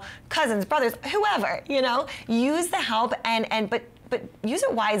 mother-in-law, cousins, brothers, whoever, you know, use the help but but use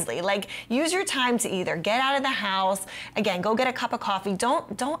it wisely. Like, use your time to either get out of the house, again, go get a cup of coffee.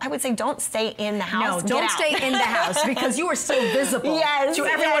 I would say don't stay in the house. No, don't stay in the house because you are still visible to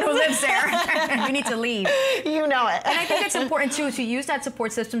everyone who lives there. You need to leave. You know it. And I think it's important too to use that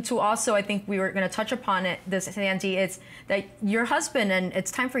support system to also, I think we were going to touch upon it, Sandi, it's that your husband, and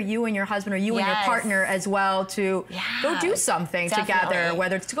it's time for you and your husband or you and your partner as well to go do something together,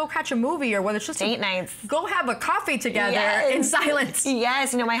 whether it's to go catch a movie or whether it's just date nights. Go have a coffee together in silence.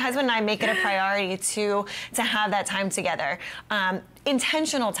 Yes, you know, my husband and I make it a priority to have that time together.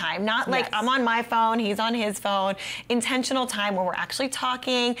 Intentional time, not like I'm on my phone, he's on his phone. Intentional time where we're actually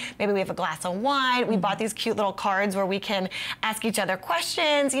talking. Maybe we have a glass of wine. We bought these cute little cards where we can ask each other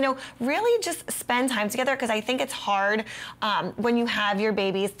questions. You know, really just spend time together, because I think it's hard when you have your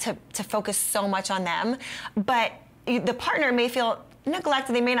babies to focus so much on them. But the partner may feel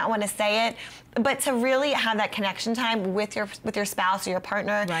neglected, they may not want to say it, but to really have that connection time with your spouse or your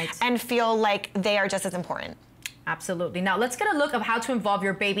partner and feel like they are just as important. Absolutely. Now let's get a look of how to involve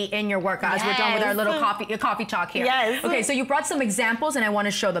your baby in your workout as we're done with our little coffee talk here. Yes. Okay, so you brought some examples and I want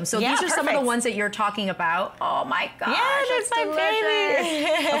to show them. So these are some of the ones that you're talking about. Oh my gosh, yeah, that's my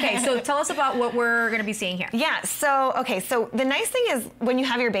baby. Okay, so tell us about what we're going to be seeing here. Yeah, so the nice thing is when you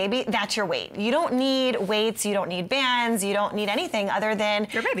have your baby, that's your weight. You don't need weights, you don't need bands, you don't need anything other than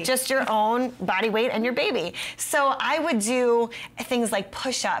your baby. Just your own body weight and your baby. So I would do things like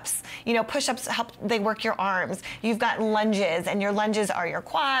push-ups. You know, push-ups they work your arms. You've got lunges, and your lunges are your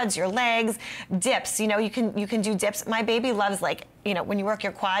quads, your legs. Dips, you know, you can do dips. My baby loves, like, you know, when you work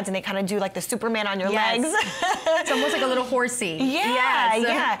your quads and they kind of do like the Superman on your legs. It's almost like a little horsey. Yeah,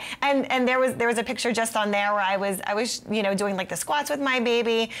 yeah. And there was a picture just on there where I was you know, doing like the squats with my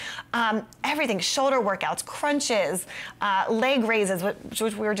baby. Everything, shoulder workouts, crunches, leg raises, which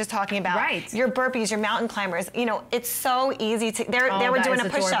we were just talking about. Right. Your burpees, your mountain climbers. You know, it's so easy to. They were doing a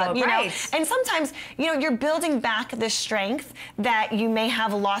push-up. You know, and sometimes, you know, you're building back the strength that you may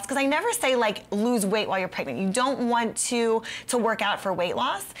have lost. Because I never say like lose weight while you're pregnant. You don't want to work out for weight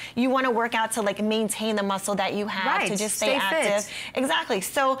loss. You want to work out to like maintain the muscle that you have to just stay active. Fit. Exactly.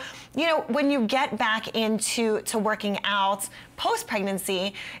 So, you know, when you get back into working out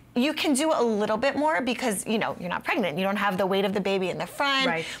post-pregnancy, you can do a little bit more because, you know, you're not pregnant. You don't have the weight of the baby in the front.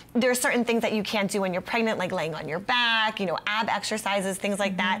 Right. There are certain things that you can't do when you're pregnant, like laying on your back, you know, ab exercises, things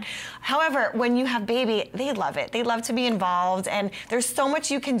like that. However, when you have baby, they love it. They love to be involved, and there's so much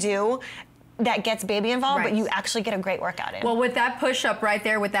you can do that gets baby involved, but you actually get a great workout in. Well, with that push-up right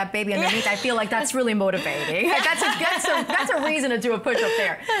there with that baby underneath, I feel like that's really motivating. That's a reason to do a push-up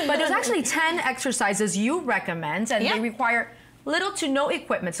there. But there's actually 10 exercises you recommend, and they require little to no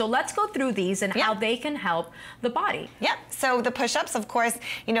equipment. So let's go through these and how they can help the body. Yep. So the push-ups, of course,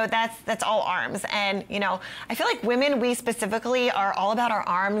 you know, that's all arms. And, you know, I feel like women, we specifically are all about our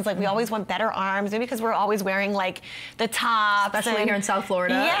arms. Like, we always want better arms, maybe because we're always wearing like the top. Especially here in South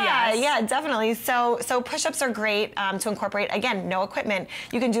Florida. Yeah, yeah, definitely. So push-ups are great to incorporate. Again, no equipment.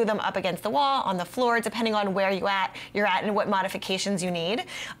 You can do them up against the wall, on the floor, depending on where you're at and what modifications you need.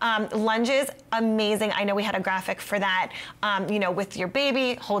 Lunges, amazing. I know we had a graphic for that. You know, with your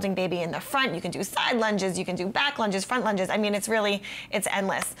baby, holding baby in the front, you can do side lunges, you can do back lunges, front lunges. I mean, it's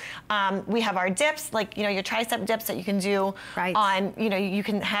endless. We have our dips, like, you know, your tricep dips that you can do on, you know, you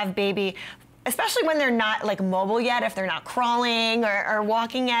can have baby, especially when they're not like mobile yet, if they're not crawling or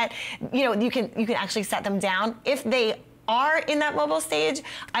walking yet, you know, you can actually set them down. If they are in that mobile stage,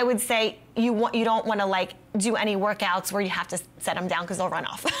 I would say you don't want to like do any workouts where you have to set them down because they'll run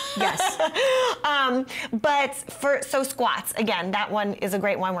off. Yes. But so squats, again, that one is a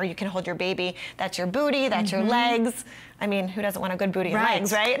great one where you can hold your baby. That's your booty, that's your legs. I mean, who doesn't want a good booty and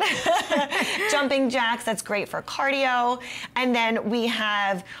legs, right? Jumping jacks, that's great for cardio. And then we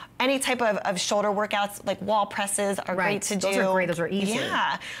have any type of shoulder workouts, like wall presses are great to do. Those are great, those are easy.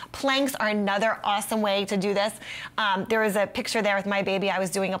 Yeah. Planks are another awesome way to do this. There was a picture there with my baby. I was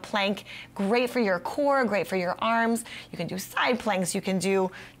doing a plank. Great for your core, great for your arms. You can do side planks. You can do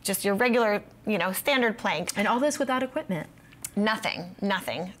just your regular, you know, standard plank. And all this without equipment. Nothing.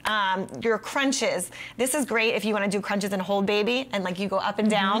 Your crunches. This is great if you want to do crunches and hold baby and like you go up and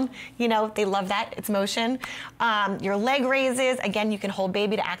down. You know, they love that. It's motion. Your leg raises. Again, you can hold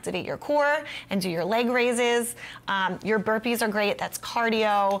baby to activate your core and do your leg raises. Your burpees are great. That's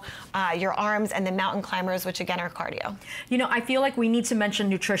cardio. Your arms, and then mountain climbers, which again are cardio. You know, I feel like we need to mention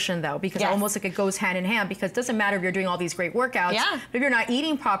nutrition though, because almost like it goes hand in hand, because it doesn't matter if you're doing all these great workouts, but if you're not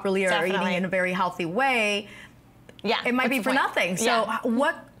eating properly or eating in a very healthy way, it might be for nothing. So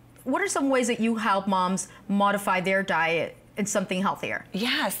what are some ways that you help moms modify their diet in something healthier?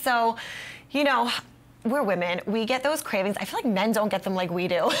 Yeah, so, you know, we're women, we get those cravings. I feel like men don't get them like we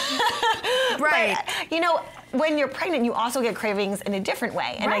do. Right. But, you know, when you're pregnant, you also get cravings in a different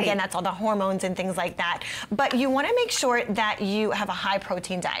way. And again, that's all the hormones and things like that. But you want to make sure that you have a high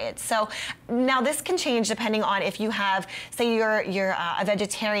protein diet. So now this can change depending on if you have, say you're a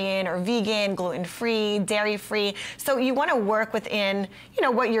vegetarian or vegan, gluten-free, dairy-free. So you want to work within, you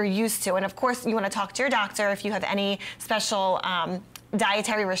know, what you're used to. And of course, you want to talk to your doctor if you have any special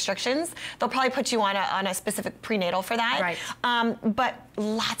dietary restrictions. They'll probably put you on a specific prenatal for that. Right. But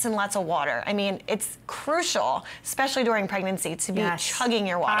lots and lots of water. I mean, it's crucial, especially during pregnancy, to be chugging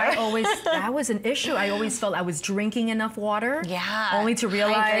your water. That was an issue. I always felt I was drinking enough water. Yeah. Only to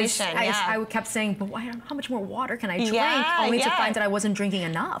realize, hydration, I kept saying, but how much more water can I drink? Only to find that I wasn't drinking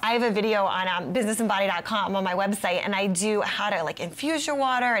enough. I have a video on businessandbody.com on my website, and I do how to like infuse your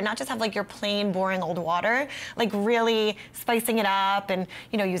water and not just have like your plain boring old water, like really spicing it up and,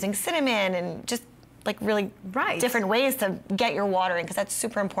 you know, using cinnamon and just like really different ways to get your water in, because that's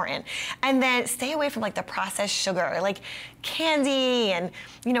super important. And then stay away from like the processed sugar, like candy, and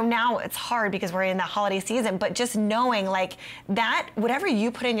you know, now it's hard because we're in the holiday season, but just knowing like that whatever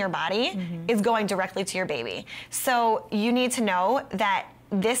you put in your body is going directly to your baby. So you need to know that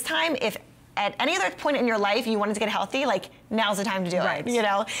this time, if at any other point in your life you wanted to get healthy, like now's the time to do it, you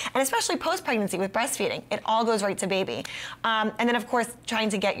know? And especially post-pregnancy with breastfeeding, it all goes right to baby. And then of course, trying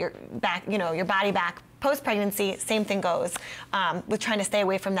to get your body back post-pregnancy, same thing goes with trying to stay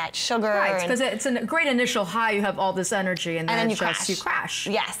away from that sugar. Right, because it's a great initial high, you have all this energy, and then you crash.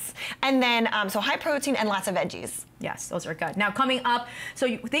 Yes, and then so high protein and lots of veggies. Yes, those are good. Now coming up,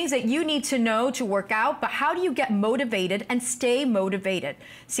 so things that you need to know to work out, but how do you get motivated and stay motivated?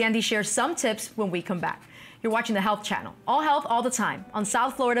 Sandi shares some tips when we come back. You're watching the Health Channel, all health all the time on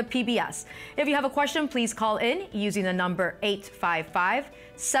South Florida PBS. If you have a question, please call in using the number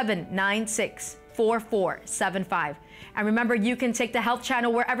 855-796-4475. And remember, you can take the Health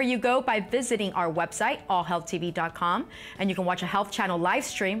Channel wherever you go by visiting our website, allhealthtv.com, and you can watch a Health Channel live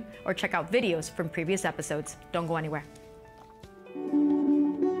stream or check out videos from previous episodes. Don't go anywhere.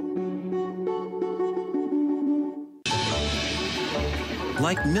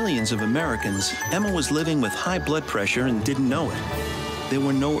 Like millions of Americans, Emma was living with high blood pressure and didn't know it. There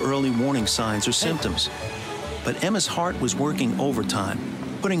were no early warning signs or symptoms. But Emma's heart was working overtime,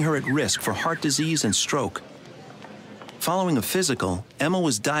 putting her at risk for heart disease and stroke. Following a physical, Emma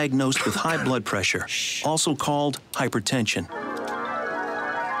was diagnosed with high blood pressure, also called hypertension.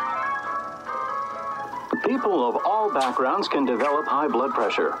 People of all backgrounds can develop high blood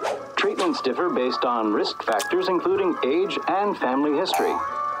pressure. Treatments differ based on risk factors including age and family history.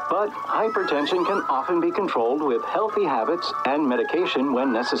 But hypertension can often be controlled with healthy habits and medication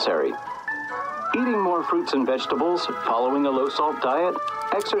when necessary. Eating more fruits and vegetables, following a low-salt diet,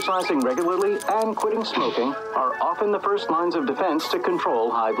 exercising regularly, and quitting smoking are often the first lines of defense to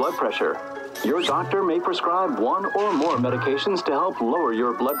control high blood pressure. Your doctor may prescribe one or more medications to help lower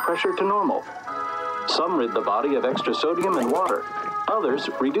your blood pressure to normal. Some rid the body of extra sodium and water. Others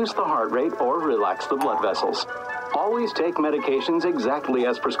reduce the heart rate or relax the blood vessels. Always take medications exactly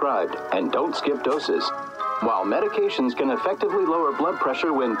as prescribed, and don't skip doses. While medications can effectively lower blood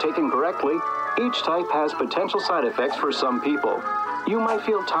pressure when taken correctly, each type has potential side effects for some people. You might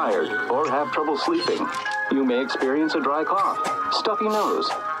feel tired or have trouble sleeping. You may experience a dry cough, stuffy nose,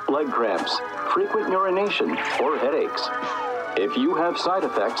 leg cramps, frequent urination, or headaches. If you have side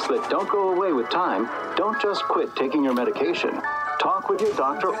effects that don't go away with time, don't just quit taking your medication. Talk with your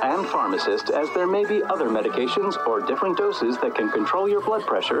doctor and pharmacist, as there may be other medications or different doses that can control your blood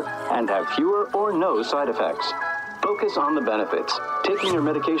pressure and have fewer or no side effects. Focus on the benefits. Taking your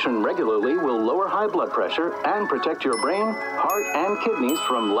medication regularly will lower high blood pressure and protect your brain, heart, and kidneys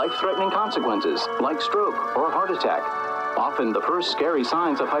from life-threatening consequences like stroke or heart attack, often the first scary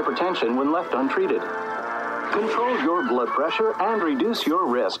signs of hypertension when left untreated. Control your blood pressure and reduce your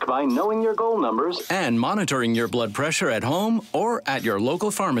risk by knowing your goal numbers and monitoring your blood pressure at home or at your local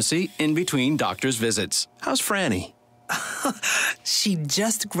pharmacy in between doctor's visits. How's Franny? She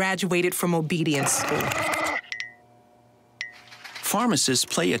just graduated from obedience school. Pharmacists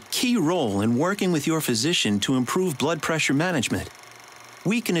play a key role in working with your physician to improve blood pressure management.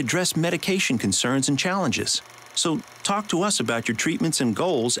 We can address medication concerns and challenges. So talk to us about your treatments and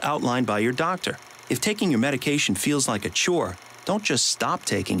goals outlined by your doctor. If taking your medication feels like a chore, don't just stop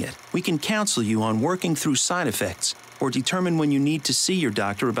taking it. We can counsel you on working through side effects or determine when you need to see your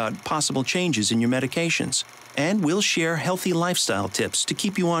doctor about possible changes in your medications. And we'll share healthy lifestyle tips to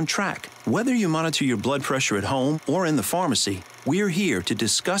keep you on track. Whether you monitor your blood pressure at home or in the pharmacy, we're here to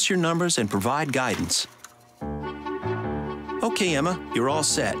discuss your numbers and provide guidance. Okay, Emma, you're all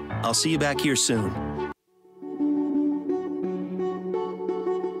set. I'll see you back here soon.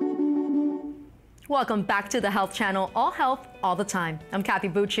 Welcome back to the Health Channel, all health, all the time. I'm Kathy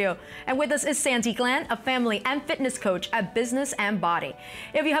Buccio, and with us is Sandi Glandt, a family and fitness coach at Business and Body.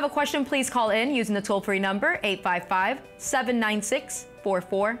 If you have a question, please call in using the toll-free number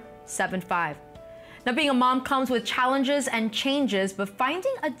 855-796-4475. Now, being a mom comes with challenges and changes, but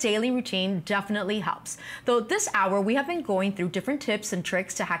finding a daily routine definitely helps. Though this hour, we have been going through different tips and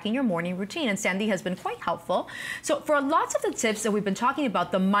tricks to hacking your morning routine, and Sandi has been quite helpful. So for lots of the tips that we've been talking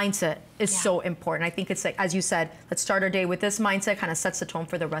about, the mindset is so important. I think it's like, as you said, let's start our day with this mindset, kind of sets the tone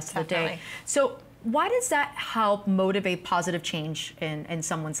for the rest of the day. So why does that help motivate positive change in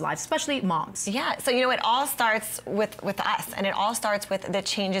someone's life, especially moms? Yeah, so you know, it all starts with us, and it all starts with the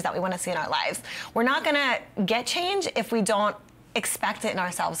changes that we want to see in our lives. We're not gonna get change if we don't expect it in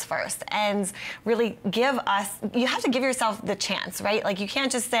ourselves first, and really you have to give yourself the chance, right? Like, you can't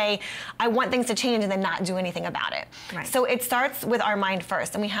just say, I want things to change, and then not do anything about it. Right. So it starts with our mind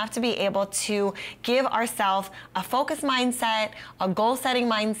first, and we have to be able to give ourselves a focused mindset, a goal-setting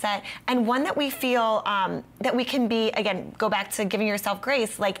mindset, and one that we feel that we can be, again, go back to giving yourself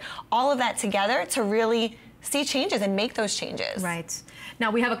grace, like all of that together to really see changes and make those changes. Right. Now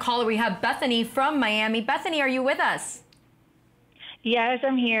we have a caller. We have Bethany from Miami. Bethany, are you with us? Yes,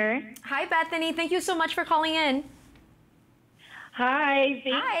 I'm here. Hi, Bethany. Thank you so much for calling in. Hi,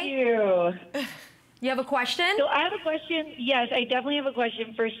 thank you. You have a question? So I have a question. Yes, I definitely have a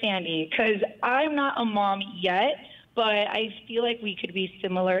question for Sandi, because I'm not a mom yet, but I feel like we could be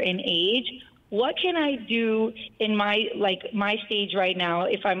similar in age. What can I do in my stage right now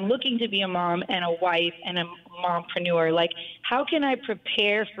if I'm looking to be a mom and a wife and a mompreneur? Like, how can I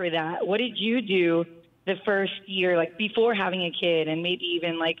prepare for that? What did you do the first year, like before having a kid, and maybe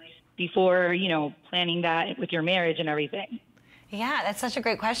even like before, you know, planning that with your marriage and everything? Yeah, that's such a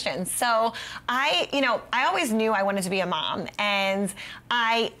great question. So I always knew I wanted to be a mom, and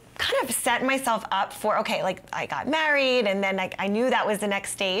I kind of set myself up for, okay, like I got married, and then I knew that was the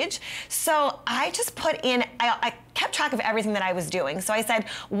next stage. So I just put in, I kept track of everything that I was doing. So I said,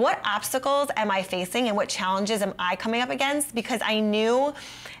 what obstacles am I facing and what challenges am I coming up against? Because I knew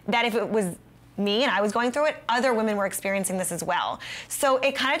that if it was me and I was going through it, other women were experiencing this as well. So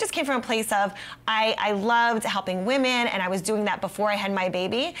it kind of just came from a place of, I loved helping women, and I was doing that before I had my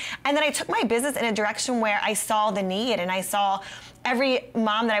baby. And then I took my business in a direction where I saw the need, and I saw every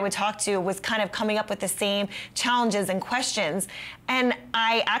mom that I would talk to was kind of coming up with the same challenges and questions. And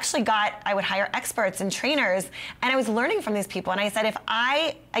I actually I would hire experts and trainers, and I was learning from these people. And I said, if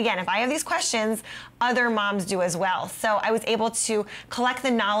I have these questions, other moms do as well. So I was able to collect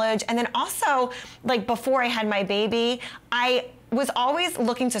the knowledge. And then also, like before I had my baby, I was always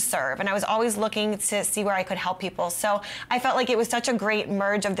looking to serve, and I was always looking to see where I could help people. So I felt like it was such a great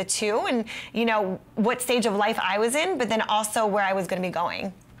merge of the two, and you know, what stage of life I was in, but then also where I was going to be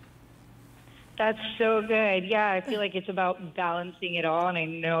going. That's so good. Yeah, I feel like it's about balancing it all, and I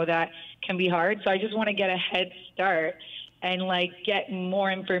know that can be hard. So I just want to get a head start and like get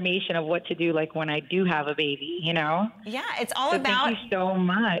more information of what to do, like when I do have a baby, you know? Yeah, it's all about. Thank you so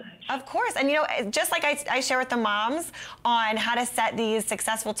much. Of course, and you know, just like I share with the moms on how to set these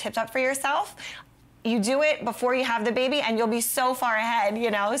successful tips up for yourself, you do it before you have the baby, and you'll be so far ahead,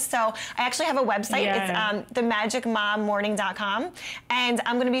 you know? So I actually have a website. Yeah. It's themagicmommorning.com, and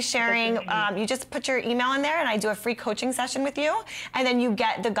I'm gonna be sharing, you just put your email in there, and I do a free coaching session with you, and then you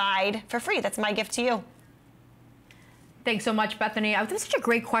get the guide for free. That's my gift to you. Thanks so much, Bethany. This is such a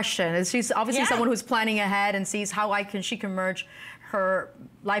great question. She's obviously someone who's planning ahead and sees how she can merge her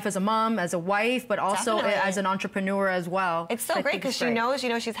life as a mom, as a wife, but also as an entrepreneur as well. It's so great because she knows,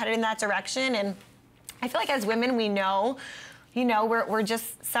 she's headed in that direction. And I feel like as women, we know, we're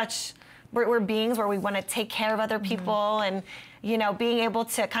just we're beings where we want to take care of other people, and being able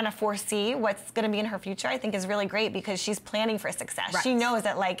to kind of foresee what's going to be in her future, I think is really great because she's planning for success. Right. She knows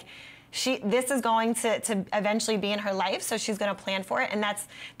that this is going to eventually be in her life, so she's going to plan for it, and that's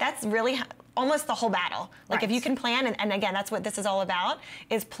really almost the whole battle. Like, if you can plan, and again, that's what this is all about,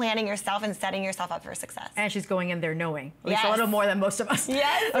 is planning yourself and setting yourself up for success. And she's going in there knowing, at least a little more than most of us.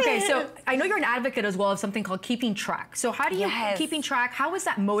 Yes. Okay, so I know you're an advocate as well of something called keeping track. So how do you keeping track? How is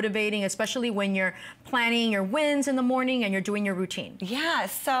that motivating, especially when you're planning your wins in the morning and you're doing your routine? Yeah,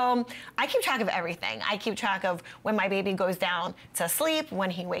 so I keep track of everything. I keep track of when my baby goes down to sleep, when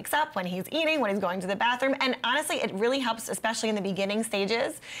he wakes up, when he's eating, when he's going to the bathroom. And honestly, it really helps, especially in the beginning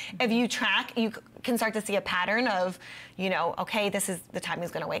stages. If you track, you can start to see a pattern of, okay, this is the time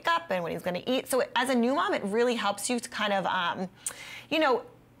he's going to wake up and when he's going to eat. So as a new mom, it really helps you to kind of,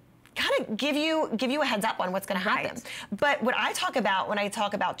 give you a heads up on what's going to happen. But what I talk about when I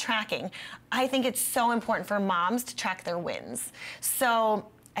talk about tracking, I think it's so important for moms to track their wins. So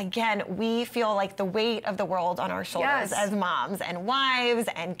again, we feel like the weight of the world on our shoulders as moms and wives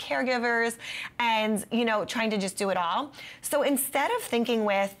and caregivers and, you know, trying to just do it all. So instead of thinking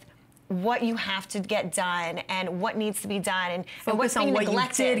with what you have to get done and what needs to be done and what's being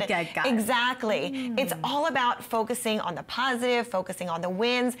neglected. You did get done. Exactly. It's all about focusing on the positive, focusing on the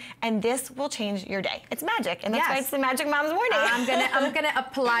wins, and this will change your day. It's magic, and that's why it's the Magic Moms Morning. I'm gonna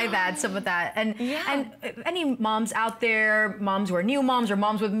apply some of that. And any moms out there, moms who are new moms or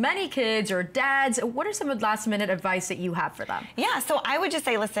moms with many kids or dads, what are some of the last minute advice that you have for them? Yeah, so I would just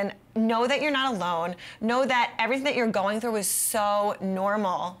say, listen, know that you're not alone. Know that everything that you're going through is so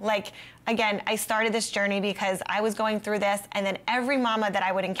normal. Like, again, I started this journey because I was going through this, and then every mama that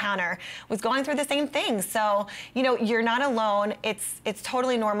I would encounter was going through the same thing. So, you know, you're not alone. It's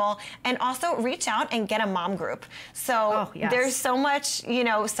totally normal. And also reach out and get a mom group. So there's so much, you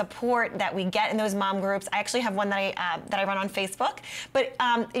know, support that we get in those mom groups. I actually have one that I run on Facebook, but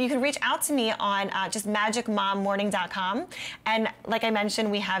you can reach out to me on just magicmommorning.com. And like I mentioned,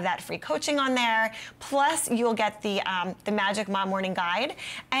 we have that free coaching on there. Plus, you'll get the Magic Mom Morning Guide,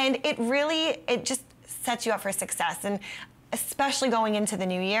 and it just sets you up for success. And especially going into the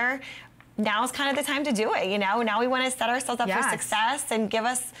new year, now is kind of the time to do it. You know, now we want to set ourselves up for success and give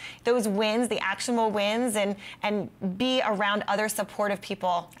us those wins, the actionable wins, and be around other supportive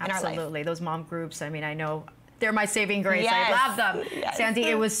people in our life. Absolutely, those mom groups. I mean, I know. They're my saving grace. I love them. Sandi,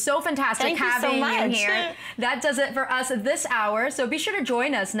 it was so fantastic having you here. That does it for us this hour. So be sure to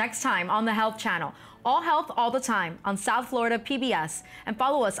join us next time on the Health Channel. All Health All the Time on South Florida PBS. And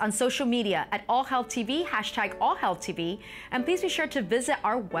follow us on social media at AllHealthTV, #AllHealthTV. And please be sure to visit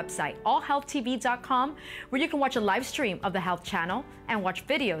our website, allhealthtv.com, where you can watch a live stream of the Health Channel and watch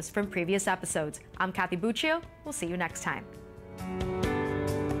videos from previous episodes. I'm Kathy Buccio. We'll see you next time.